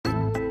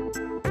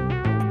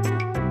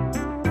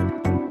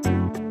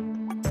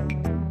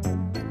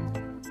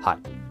Hi,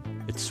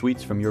 it's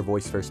Sweets from Your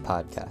Voice First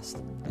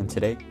podcast, and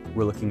today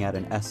we're looking at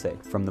an essay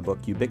from the book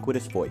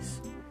Ubiquitous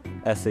Voice,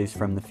 Essays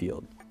from the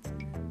Field.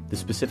 The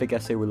specific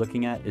essay we're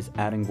looking at is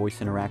Adding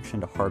Voice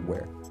Interaction to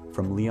Hardware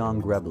from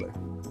Leon Grebler.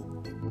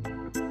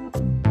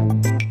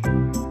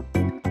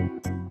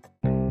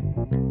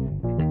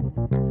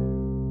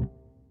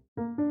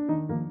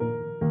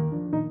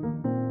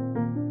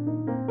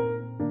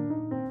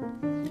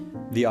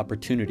 The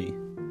opportunity.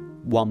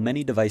 While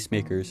many device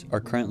makers are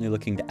currently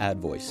looking to add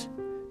voice,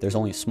 there's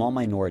only a small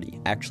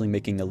minority actually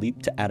making the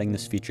leap to adding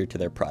this feature to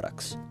their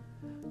products.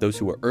 Those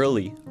who are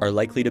early are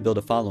likely to build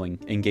a following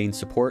and gain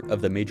support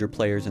of the major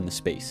players in the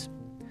space.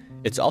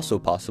 It's also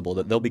possible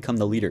that they'll become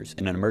the leaders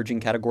in an emerging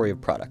category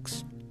of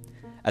products.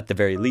 At the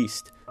very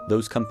least,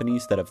 those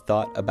companies that have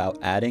thought about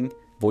adding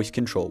voice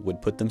control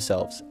would put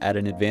themselves at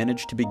an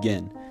advantage to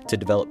begin to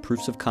develop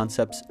proofs of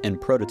concepts and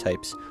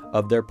prototypes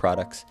of their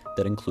products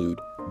that include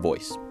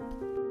voice.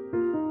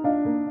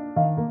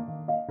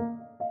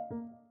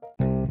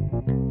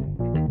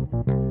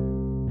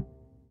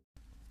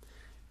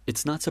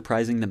 It's not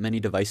surprising that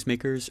many device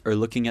makers are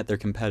looking at their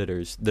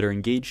competitors that are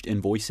engaged in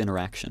voice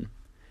interaction,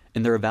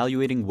 and they're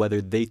evaluating whether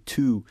they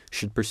too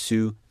should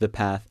pursue the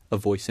path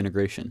of voice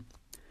integration.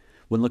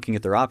 When looking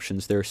at their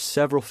options, there are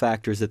several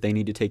factors that they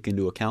need to take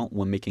into account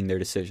when making their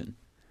decision.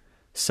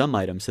 Some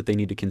items that they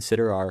need to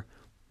consider are: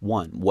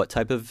 1. What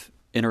type of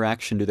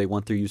interaction do they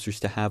want their users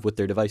to have with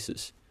their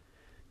devices?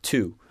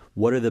 2.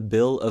 What are the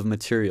bill of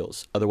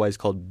materials, otherwise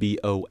called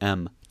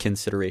BOM,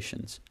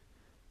 considerations?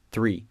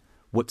 3.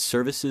 What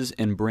services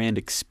and brand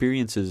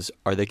experiences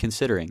are they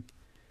considering?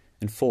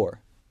 And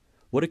 4.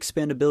 What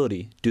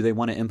expandability do they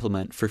want to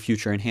implement for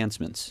future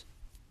enhancements?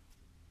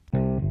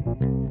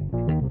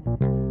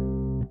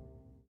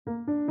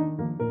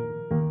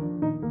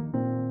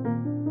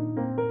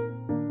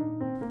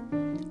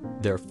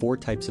 There are 4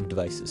 types of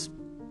devices,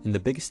 and the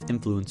biggest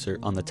influencer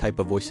on the type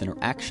of voice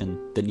interaction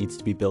that needs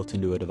to be built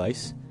into a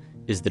device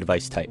is the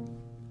device type.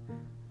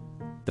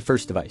 The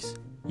first device,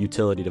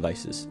 utility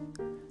devices.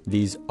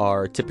 These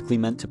are typically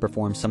meant to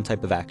perform some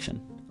type of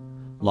action.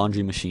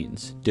 Laundry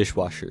machines,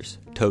 dishwashers,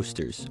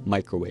 toasters,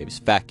 microwaves,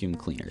 vacuum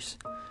cleaners.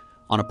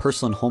 On a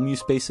personal and home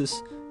use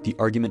basis, the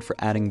argument for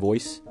adding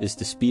voice is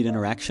to speed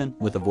interaction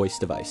with a voice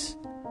device.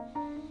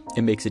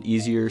 It makes it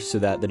easier so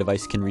that the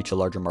device can reach a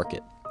larger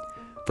market.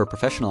 For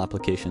professional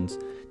applications,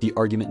 the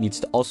argument needs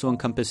to also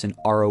encompass an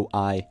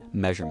ROI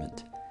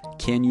measurement.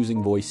 Can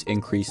using voice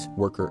increase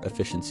worker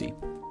efficiency?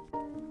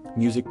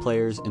 Music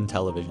players and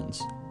televisions.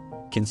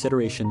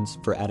 Considerations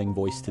for adding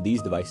voice to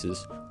these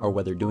devices are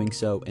whether doing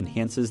so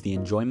enhances the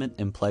enjoyment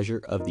and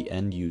pleasure of the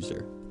end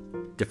user,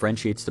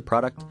 differentiates the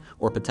product,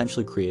 or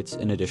potentially creates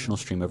an additional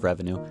stream of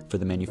revenue for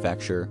the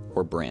manufacturer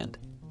or brand.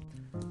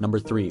 Number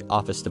 3,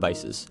 office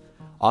devices.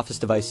 Office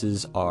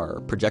devices are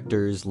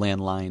projectors,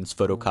 landlines,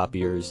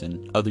 photocopiers,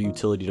 and other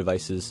utility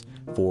devices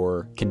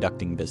for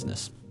conducting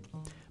business.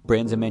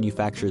 Brands and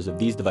manufacturers of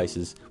these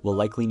devices will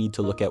likely need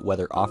to look at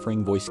whether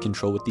offering voice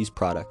control with these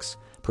products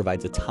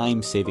provides a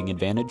time-saving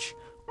advantage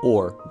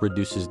or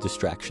reduces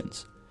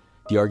distractions.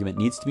 The argument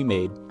needs to be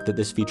made that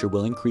this feature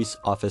will increase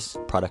office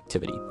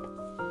productivity.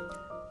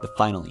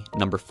 Finally,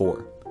 number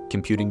 4,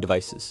 computing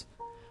devices.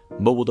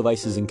 Mobile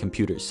devices and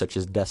computers such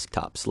as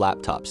desktops,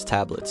 laptops,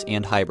 tablets,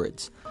 and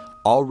hybrids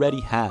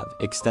already have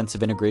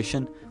extensive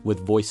integration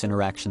with voice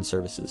interaction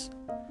services.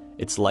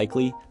 It's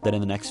likely that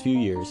in the next few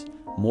years,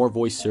 more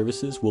voice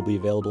services will be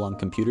available on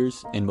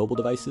computers, and mobile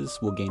devices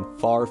will gain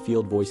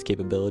far-field voice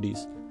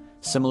capabilities,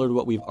 similar to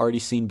what we've already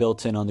seen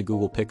built in on the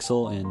Google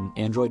Pixel and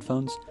Android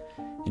phones,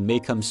 and may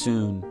come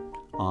soon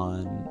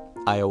on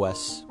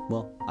iOS.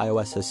 Well,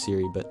 iOS has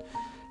Siri, but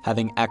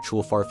having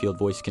actual far-field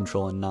voice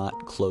control and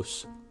not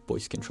close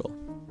voice control.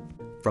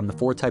 From the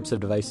 4 types of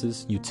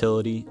devices,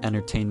 utility,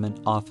 entertainment,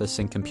 office,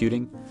 and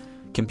computing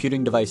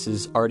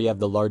devices already have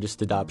the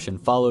largest adoption,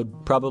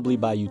 followed probably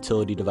by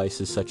utility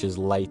devices such as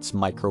lights,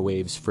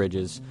 microwaves,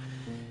 fridges.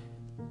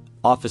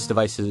 Office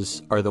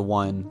devices are the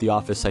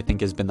office I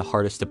think has been the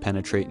hardest to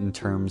penetrate in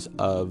terms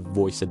of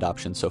voice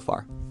adoption so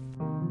far.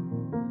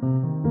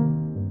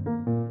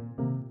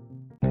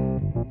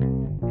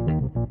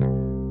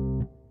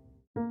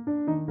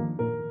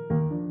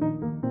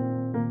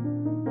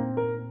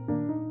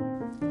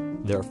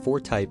 There are 4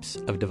 types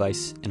of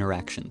device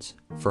interactions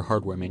for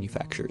hardware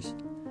manufacturers: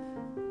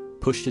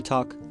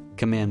 push-to-talk,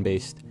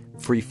 command-based,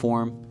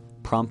 free-form,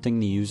 prompting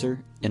the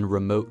user, and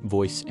remote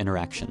voice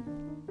interaction.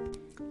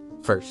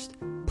 First,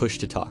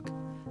 push-to-talk.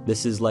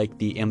 This is like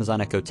the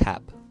Amazon Echo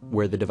Tap,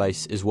 where the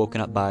device is woken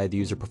up by the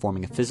user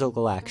performing a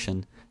physical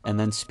action and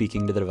then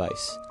speaking to the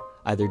device,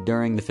 either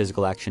during the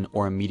physical action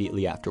or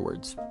immediately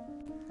afterwards.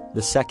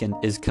 The second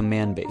is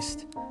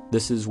command-based.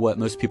 This is what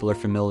most people are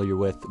familiar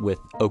with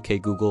OK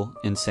Google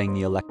and saying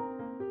the Alexa.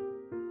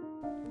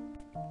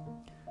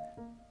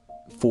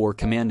 For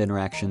command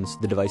interactions,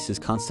 the device is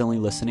constantly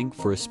listening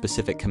for a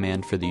specific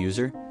command for the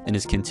user and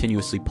is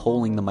continuously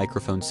polling the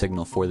microphone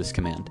signal for this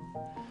command.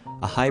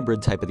 A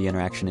hybrid type of the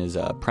interaction is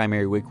a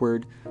primary wake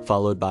word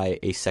followed by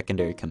a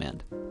secondary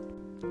command.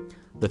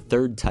 The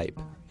third type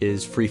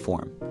is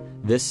freeform.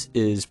 This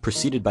is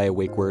preceded by a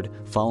wake word,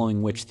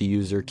 following which the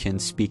user can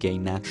speak a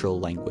natural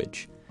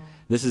language.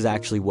 This is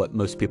actually what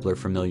most people are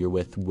familiar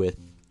with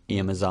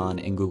Amazon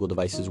and Google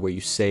devices, where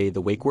you say the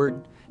wake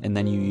word and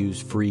then you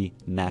use free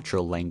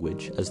natural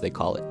language, as they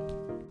call it.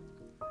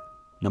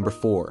 Number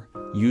 4,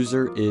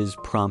 user is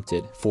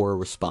prompted for a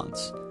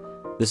response.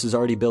 This is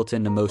already built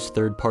into most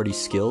third-party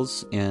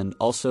skills and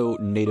also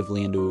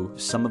natively into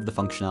some of the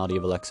functionality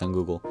of Alexa and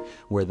Google,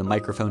 where the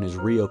microphone is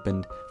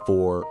reopened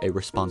for a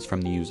response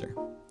from the user.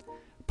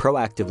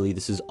 Proactively,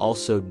 this is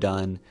also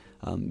done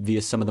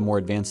via some of the more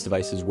advanced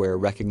devices where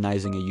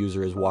recognizing a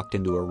user has walked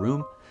into a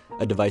room,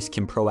 a device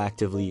can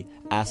proactively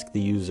ask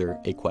the user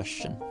a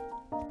question.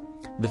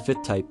 The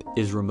 5th type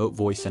is remote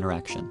voice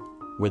interaction,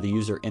 where the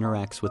user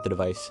interacts with the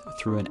device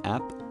through an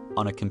app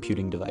on a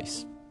computing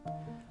device.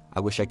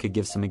 I wish I could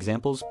give some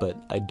examples,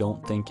 but I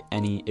don't think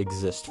any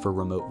exist for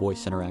remote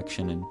voice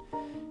interaction, and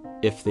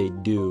if they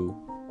do,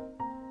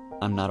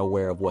 I'm not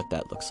aware of what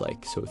that looks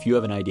like. So if you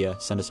have an idea,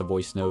 send us a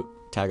voice note,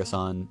 tag us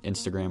on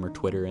Instagram or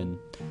Twitter, and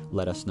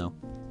let us know.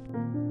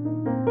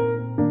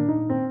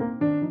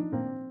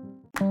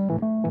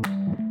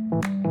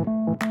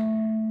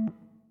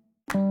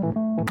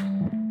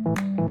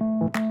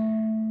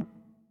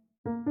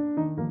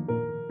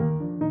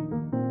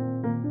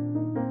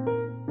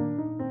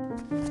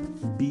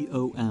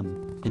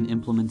 BOM, an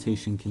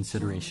implementation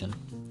consideration.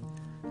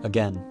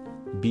 Again,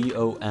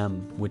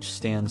 BOM, which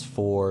stands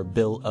for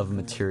Bill of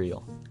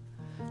Material.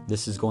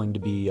 This is going to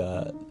be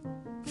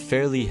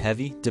fairly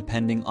heavy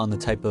depending on the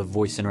type of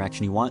voice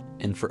interaction you want,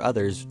 and for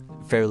others,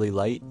 fairly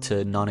light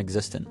to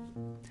non-existent.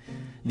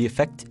 The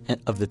effect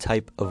of the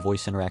type of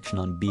voice interaction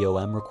on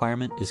BOM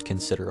requirement is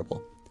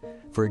considerable.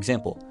 For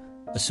example,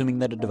 assuming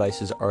that a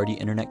device is already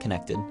internet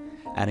connected,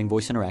 adding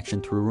voice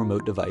interaction through a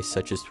remote device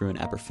such as through an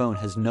app or phone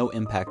has no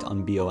impact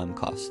on BOM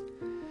cost.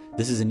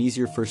 This is an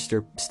easier first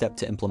step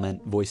to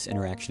implement voice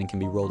interaction and can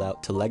be rolled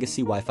out to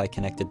legacy Wi-Fi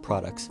connected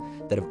products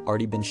that have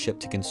already been shipped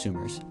to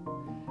consumers.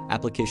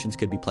 Applications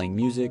could be playing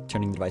music,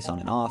 turning the device on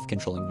and off,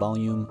 controlling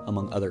volume,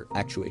 among other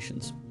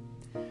actuations.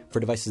 For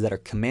devices that are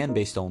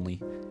command-based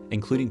only,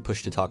 including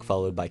push-to-talk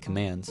followed by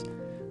commands,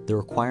 the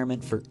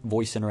requirement for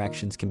voice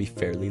interactions can be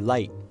fairly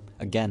light.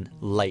 Again,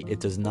 light. It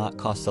does not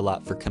cost a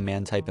lot for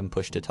command type and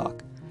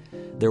push-to-talk.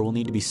 There will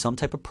need to be some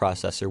type of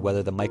processor,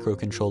 whether the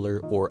microcontroller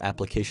or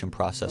application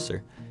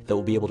processor, that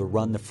will be able to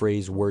run the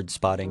phrase word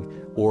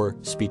spotting or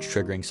speech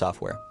triggering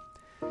software.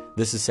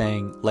 This is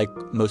saying, like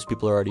most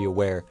people are already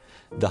aware,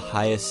 the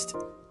highest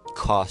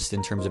cost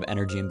in terms of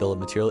energy and bill of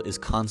material is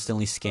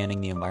constantly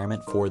scanning the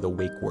environment for the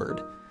wake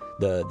word,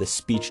 the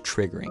speech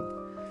triggering.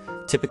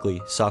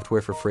 Typically,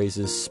 software for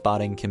phrases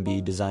spotting can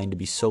be designed to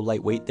be so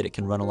lightweight that it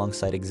can run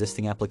alongside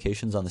existing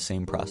applications on the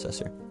same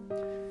processor.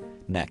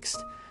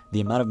 Next,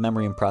 the amount of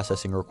memory and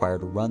processing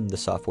required to run the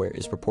software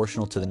is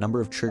proportional to the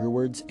number of trigger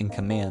words and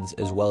commands,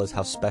 as well as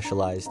how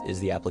specialized is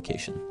the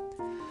application.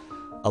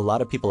 A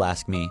lot of people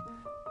ask me,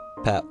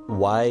 Pat,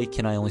 why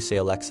can I only say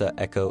Alexa,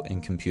 Echo,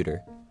 and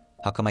computer?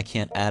 How come I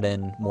can't add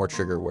in more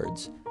trigger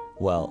words?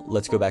 Well,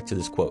 let's go back to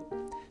this quote.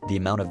 The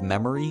amount of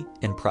memory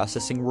and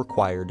processing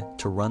required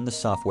to run the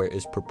software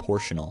is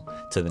proportional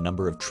to the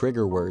number of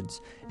trigger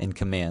words and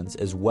commands,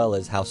 as well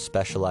as how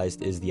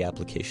specialized is the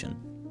application.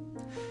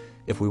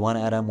 If we want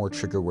to add on more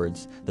trigger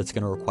words, that's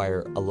going to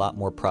require a lot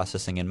more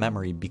processing and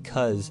memory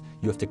because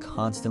you have to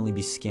constantly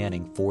be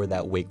scanning for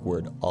that wake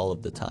word all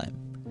of the time.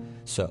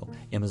 So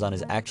Amazon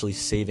is actually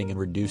saving and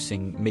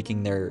reducing,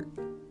 making their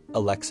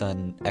Alexa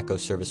and Echo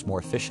service more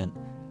efficient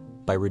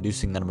by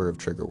reducing the number of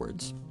trigger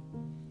words.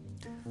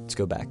 Let's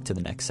go back to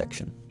the next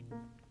section.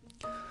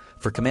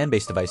 For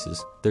command-based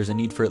devices, there's a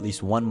need for at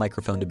least one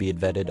microphone to be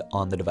embedded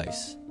on the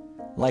device.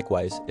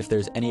 Likewise, if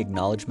there's any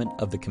acknowledgement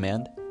of the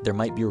command, there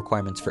might be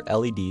requirements for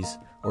LEDs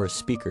or a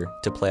speaker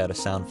to play out a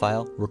sound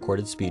file,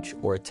 recorded speech,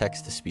 or a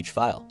text-to-speech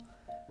file.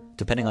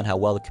 Depending on how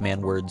well the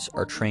command words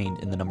are trained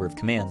in the number of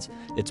commands,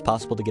 it's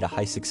possible to get a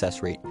high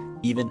success rate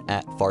even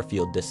at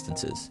far-field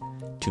distances,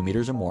 2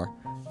 meters or more,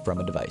 from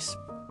a device.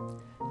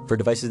 For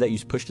devices that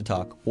use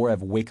push-to-talk or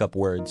have wake-up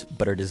words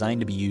but are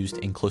designed to be used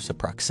in close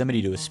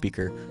proximity to a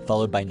speaker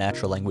followed by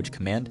natural language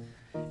command,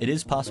 it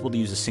is possible to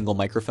use a single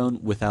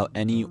microphone without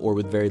any or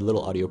with very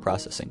little audio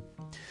processing.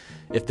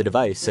 If the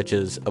device, such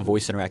as a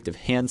voice interactive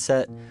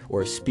handset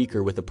or a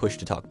speaker with a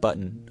push-to-talk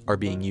button, are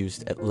being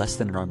used at less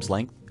than an arm's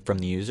length from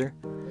the user,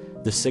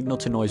 the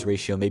signal-to-noise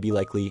ratio may be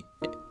likely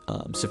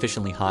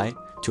sufficiently high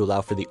to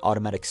allow for the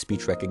automatic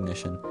speech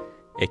recognition,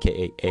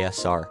 aka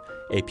ASR,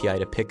 API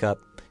to pick up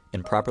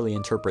and properly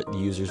interpret the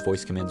user's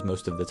voice commands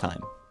most of the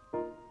time.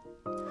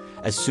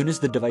 As soon as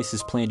the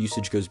device's planned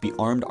usage goes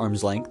beyond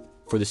arm's length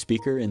for the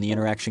speaker and the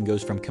interaction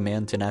goes from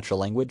command to natural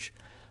language,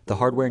 the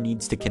hardware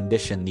needs to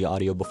condition the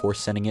audio before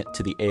sending it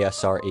to the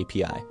ASR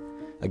API.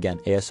 Again,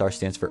 ASR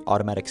stands for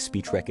Automatic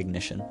Speech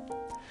Recognition.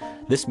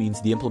 This means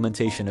the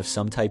implementation of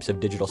some types of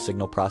digital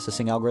signal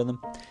processing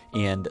algorithm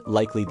and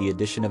likely the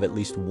addition of at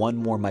least one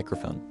more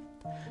microphone.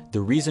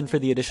 The reason for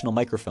the additional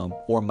microphone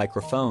or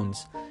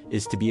microphones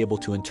is to be able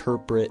to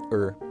interpret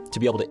or to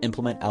be able to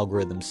implement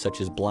algorithms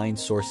such as blind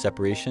source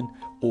separation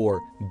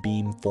or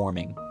beam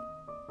forming.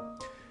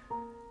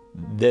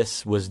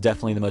 This was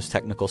definitely the most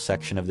technical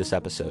section of this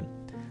episode.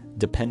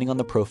 Depending on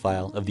the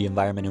profile of the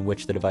environment in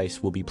which the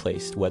device will be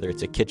placed, whether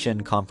it's a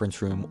kitchen,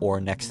 conference room, or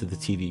next to the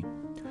TV,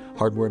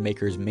 hardware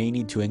makers may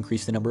need to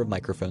increase the number of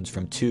microphones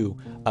from 2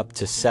 up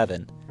to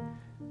 7.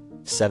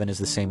 7 is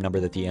the same number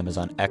that the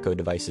Amazon Echo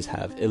devices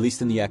have, at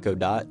least in the Echo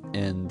Dot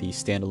and the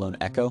standalone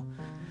Echo.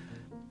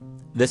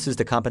 This is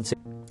to compensate.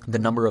 The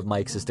number of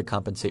mics is to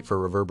compensate for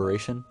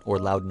reverberation or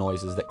loud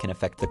noises that can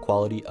affect the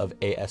quality of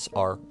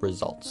ASR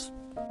results.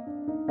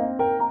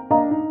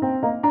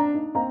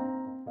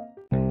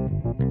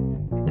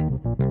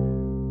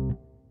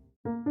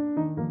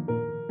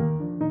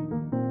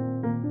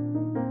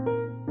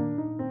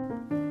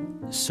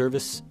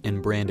 Service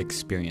and brand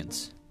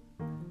experience.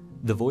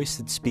 The voice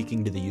that's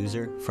speaking to the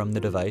user from the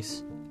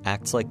device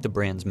acts like the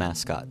brand's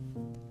mascot.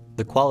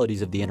 The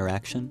qualities of the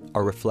interaction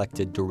are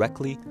reflected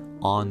directly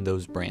on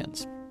those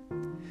brands.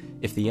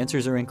 If the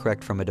answers are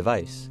incorrect from a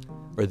device,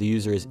 or the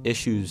user has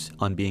issues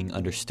on being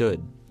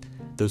understood,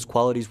 those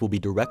qualities will be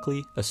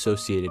directly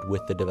associated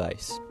with the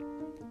device.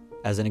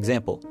 As an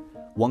example,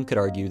 one could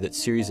argue that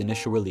Siri's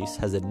initial release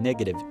has a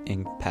negative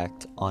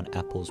impact on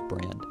Apple's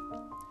brand.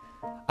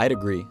 I'd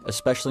agree,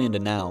 especially into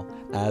now,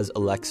 as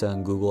Alexa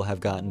and Google have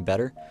gotten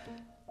better.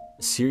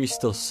 Siri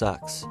still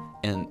sucks,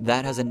 and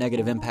that has a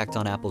negative impact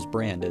on Apple's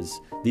brand,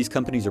 as these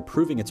companies are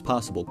proving it's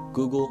possible.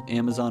 Google,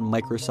 Amazon,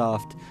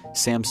 Microsoft,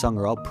 Samsung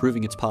are all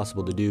proving it's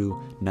possible to do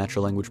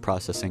natural language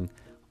processing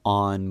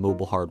on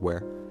mobile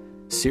hardware.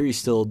 Siri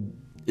still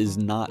is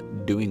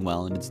not doing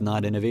well, and it's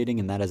not innovating,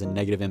 and that has a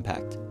negative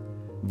impact.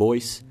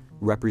 Voice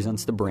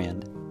represents the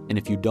brand, and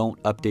if you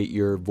don't update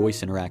your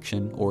voice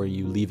interaction or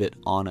you leave it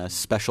on a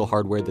special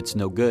hardware that's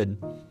no good,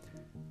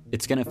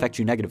 it's going to affect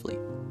you negatively.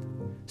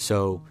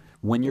 So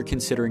when you're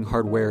considering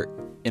hardware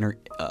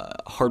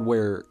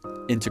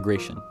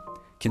integration,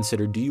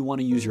 consider, do you want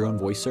to use your own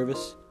voice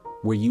service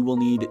where you will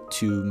need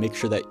to make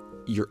sure that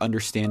your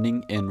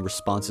understanding and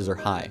responses are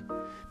high?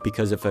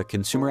 Because if a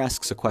consumer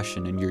asks a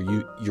question and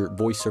your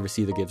voice service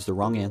either gives the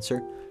wrong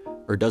answer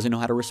or doesn't know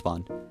how to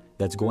respond,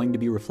 that's going to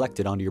be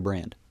reflected onto your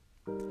brand.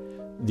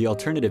 The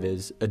alternative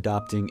is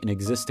adopting an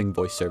existing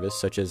voice service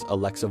such as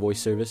Alexa voice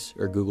service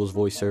or Google's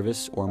voice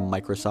service or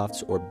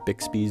Microsoft's or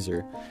Bixby's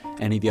or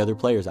any of the other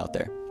players out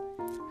there.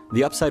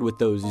 The upside with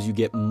those is you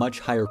get much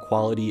higher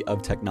quality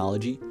of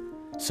technology,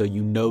 so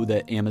you know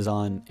that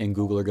Amazon and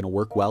Google are going to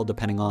work well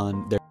depending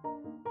on their...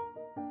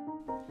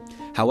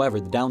 However,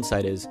 the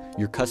downside is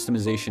your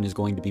customization is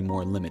going to be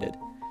more limited.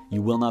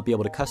 You will not be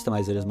able to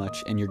customize it as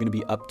much, and you're going to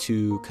be up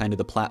to kind of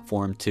the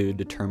platform to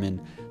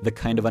determine the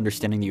kind of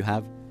understanding that you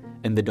have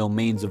and the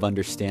domains of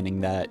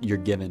understanding that you're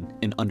given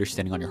in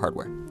understanding on your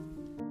hardware.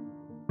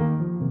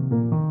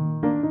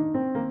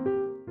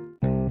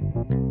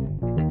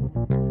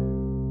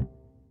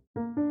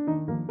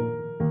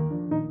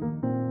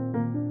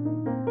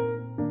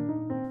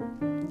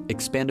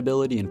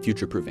 Expandability and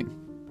future-proofing.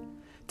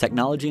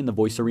 Technology in the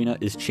voice arena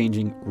is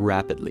changing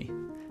rapidly.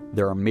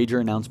 There are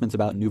major announcements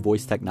about new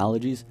voice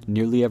technologies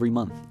nearly every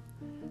month.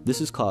 This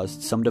has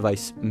caused some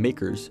device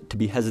makers to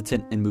be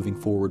hesitant in moving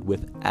forward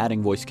with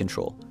adding voice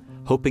control,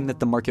 hoping that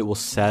the market will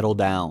settle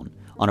down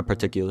on a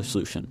particular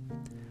solution.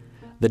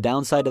 The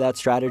downside of that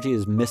strategy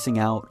is missing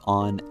out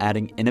on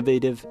adding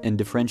innovative and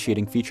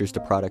differentiating features to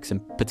products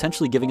and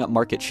potentially giving up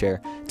market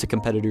share to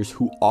competitors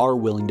who are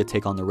willing to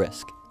take on the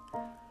risk.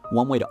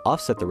 One way to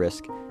offset the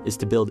risk is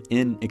to build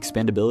in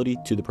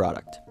expandability to the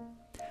product.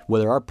 Where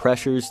there are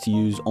pressures to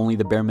use only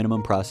the bare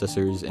minimum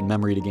processors and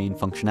memory to gain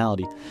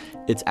functionality,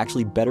 it's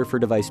actually better for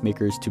device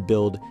makers to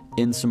build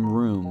in some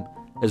room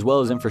as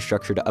well as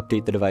infrastructure to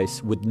update the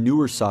device with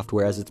newer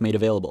software as it's made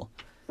available.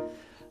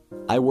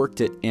 I worked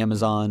at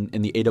Amazon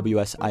in the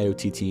AWS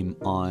IoT team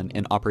on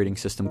an operating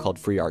system called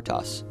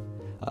FreeRTOS,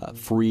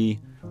 free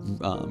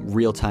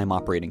real-time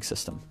operating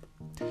system.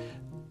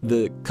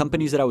 The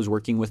companies that I was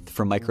working with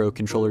for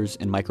microcontrollers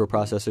and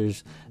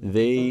microprocessors,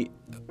 they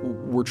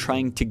were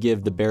trying to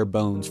give the bare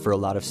bones for a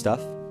lot of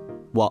stuff,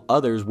 while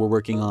others were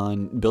working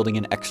on building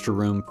an extra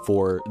room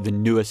for the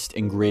newest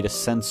and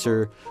greatest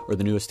sensor or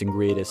the newest and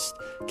greatest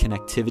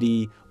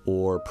connectivity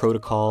or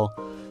protocol.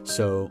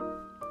 So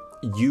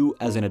you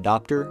as an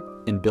adopter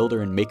and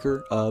builder and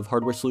maker of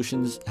hardware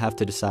solutions have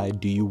to decide,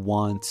 do you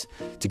want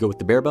to go with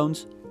the bare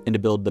bones and to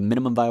build the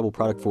minimum viable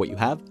product for what you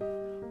have,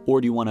 or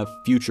do you want to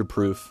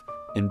future-proof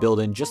and build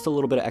in just a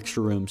little bit of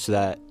extra room so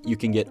that you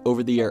can get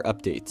over-the-air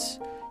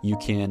updates, you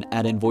can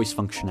add in voice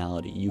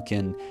functionality, you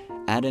can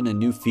add in a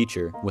new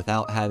feature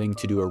without having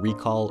to do a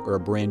recall or a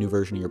brand new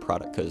version of your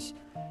product? Because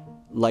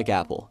like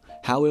Apple,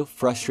 how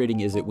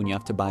frustrating is it when you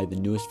have to buy the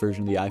newest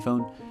version of the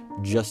iPhone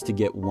just to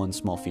get one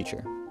small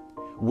feature?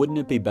 Wouldn't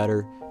it be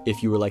better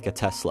if you were like a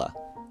Tesla,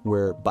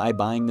 where by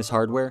buying this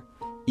hardware,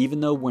 even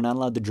though we're not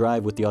allowed to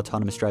drive with the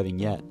autonomous driving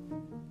yet,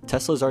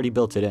 Tesla's already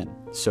built it in,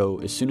 so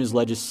as soon as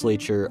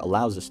legislature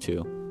allows us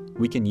to,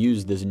 we can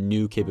use these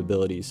new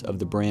capabilities of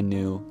the brand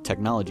new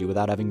technology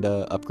without having to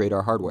upgrade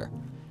our hardware.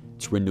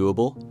 It's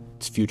renewable,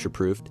 it's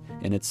future-proofed,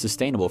 and it's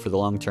sustainable for the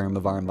long term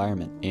of our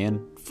environment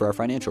and for our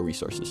financial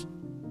resources.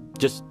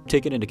 Just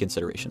take it into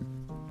consideration.